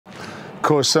Of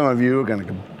course, some of you are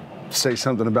gonna say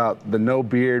something about the no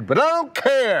beard, but I don't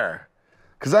care,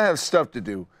 because I have stuff to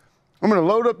do. I'm gonna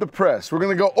load up the press. We're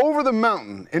gonna go over the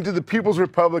mountain into the People's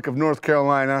Republic of North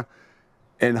Carolina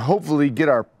and hopefully get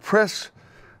our press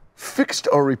fixed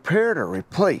or repaired or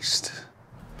replaced.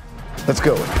 Let's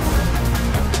go.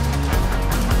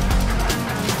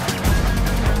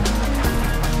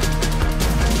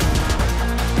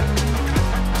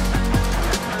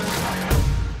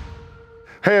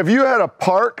 Hey, have you had a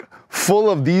park full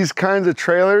of these kinds of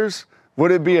trailers?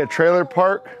 Would it be a trailer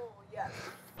park? Yes.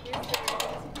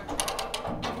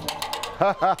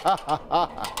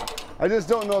 I just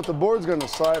don't know if the board's gonna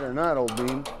slide or not, old bean. I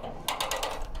don't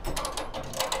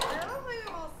think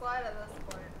it will slide at this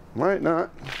point. Might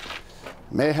not.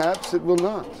 Mayhaps it will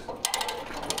not.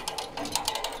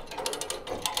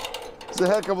 It's a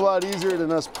heck of a lot easier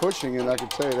than us pushing it, I can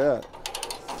tell you that.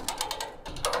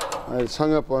 I just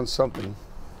hung up on something.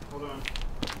 Hold on.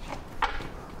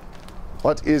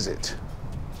 What is it?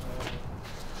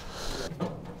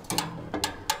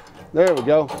 There we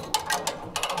go.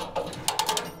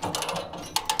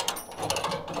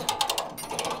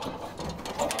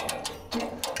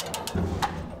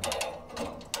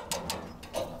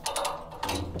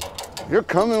 You're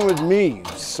coming with me, you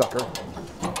sucker.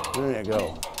 There you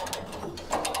go.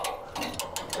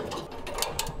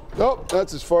 Oh,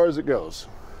 that's as far as it goes.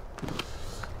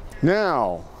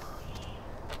 Now,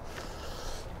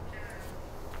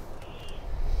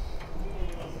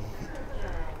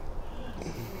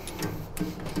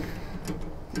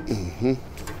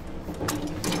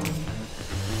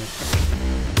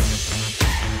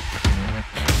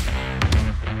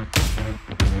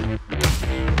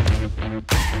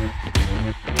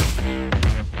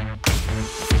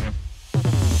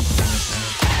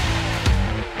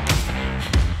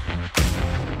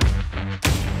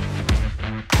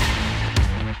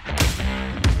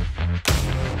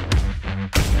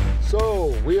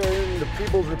 so we are in the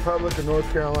People's Republic of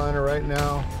North Carolina right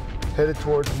now, headed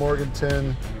towards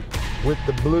Morganton with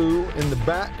the Blue in the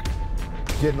back,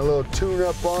 getting a little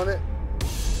tune-up on it,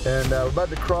 and we're about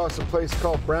to cross a place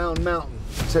called Brown Mountain.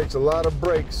 It takes a lot of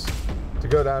brakes to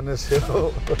go down this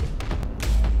hill.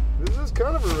 This is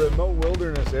kind of a remote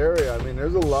wilderness area. I mean,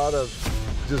 there's a lot of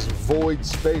just void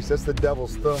space. That's the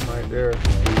devil's thumb right there.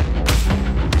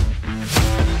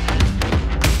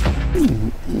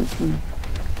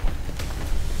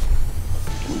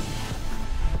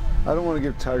 I don't want to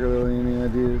give Tiger Lily any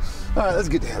ideas. All right, let's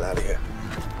get the hell out of here.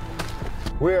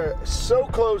 We're so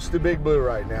close to Big Blue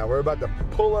right now. We're about to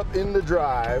pull up in the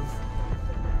drive.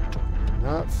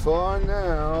 Not far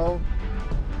now.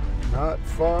 Not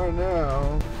far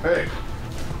now. Hey,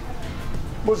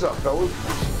 what's up, fellas?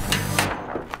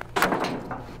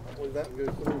 Was that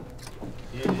good?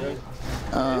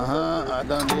 I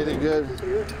done did it good.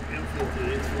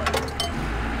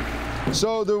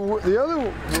 So the other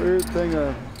weird thing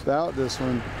about this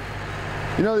one,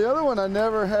 you know, the other one I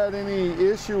never had any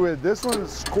issue with. This one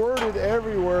squirted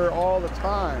everywhere all the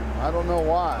time. I don't know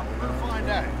why. We'll find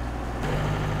out.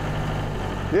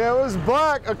 Yeah, it was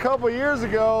black a couple years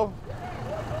ago.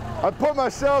 I put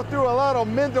myself through a lot of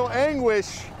mental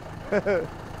anguish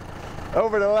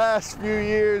over the last few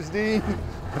years, Dean.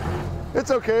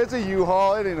 It's okay, it's a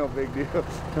U-Haul, it ain't no big deal.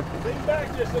 Lean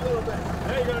back just a little bit.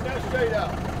 There you go, now straight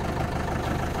out.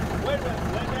 Wait a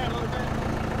minute, let down a little bit.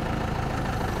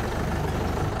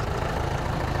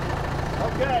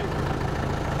 Okay.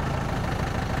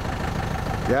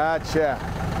 Gotcha.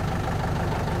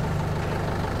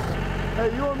 Hey,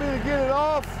 you want me to get it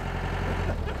off?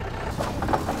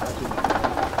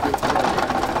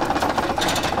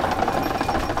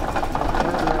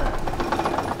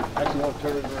 Actually, I'll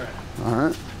turn it around. All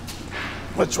right.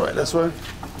 Which way? This way?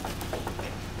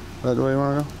 That the way you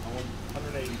want to go?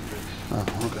 180 degrees. Oh,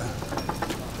 okay.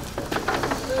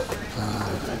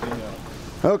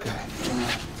 Okay.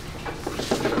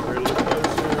 Over here a little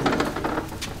closer.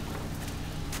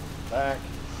 Back.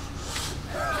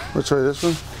 Which way? This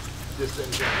one? Just in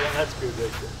there. Yeah, that's good.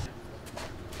 That's good.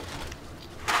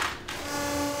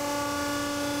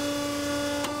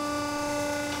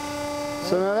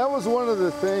 So now that was one of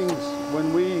the things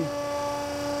when we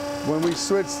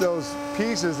switched those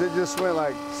pieces, it just went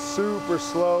like super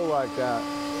slow like that.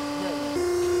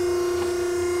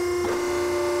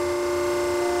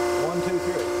 1, 2,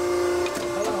 3.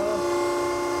 Hello.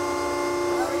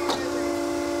 How are you doing?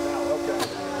 Now, okay.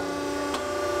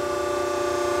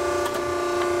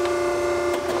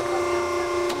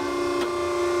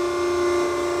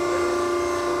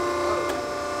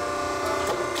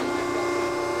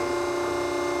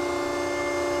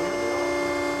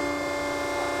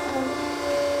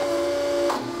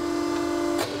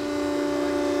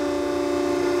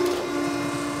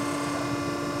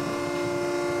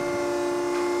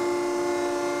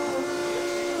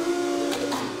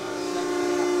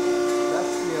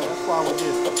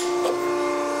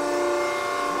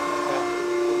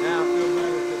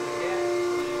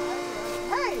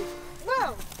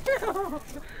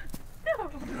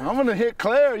 gonna hit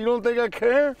Claire. You don't think I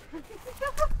care?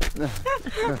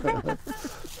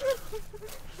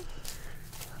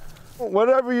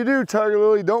 Whatever you do, Tiger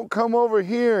Lily, don't come over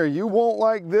here. You won't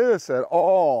like this at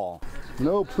all.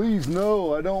 No, please,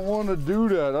 no. I don't want to do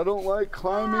that. I don't like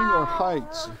climbing or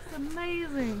heights. That's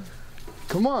amazing.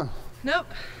 Come on. Nope.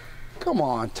 Come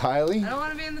on, Tylee. I don't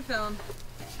want to be in the film.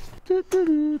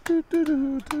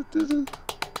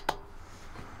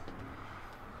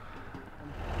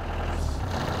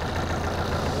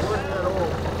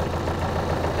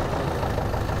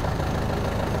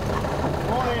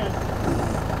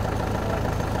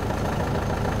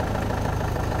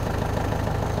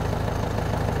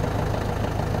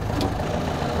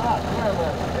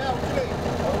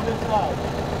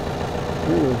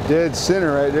 Dead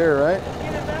center right there, right?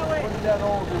 Where did that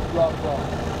oil just drop from?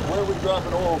 Where are we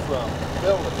dropping oil from?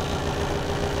 Filter.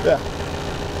 Yeah.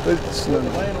 It's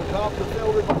Laying on top of the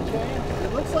filter by chance?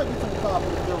 It looks like it's on top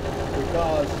of the filter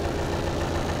because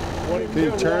when Can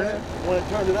you turn it? When it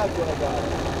turned it up, when I got it.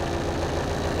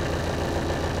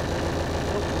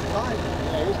 Look, it's tight.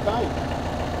 Yeah, it's tight.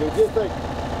 So just like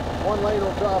one laying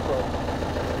on top of it.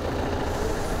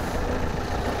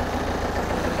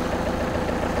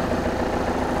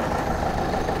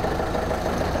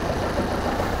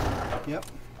 Yep.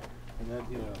 And then,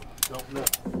 you know, don't know.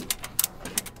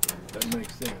 That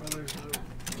makes sense.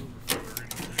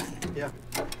 Yeah.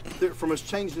 From us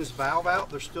changing this valve out,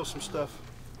 there's still some stuff,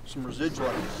 some residual.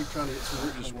 I keep trying to get some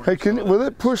ridges work. Hey, will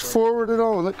it push forward at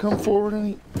all? Will it come forward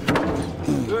any?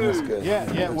 That's good.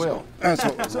 Yeah, it will. That's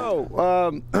what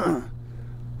so,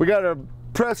 we got our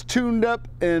press tuned up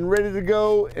and ready to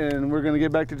go, and we're gonna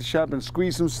get back to the shop and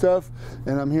squeeze some stuff.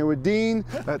 And I'm here with Dean.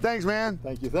 Thanks, man.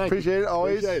 Thank you. Appreciate it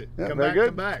always. Appreciate it. Yeah, Come very back, good.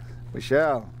 come back. We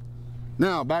shall.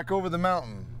 Now back over the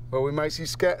mountain where we might see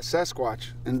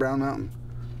Sasquatch in Brown Mountain,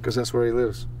 because that's where he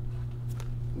lives.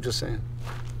 I'm just saying.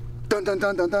 Dun dun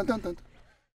dun dun dun dun dun.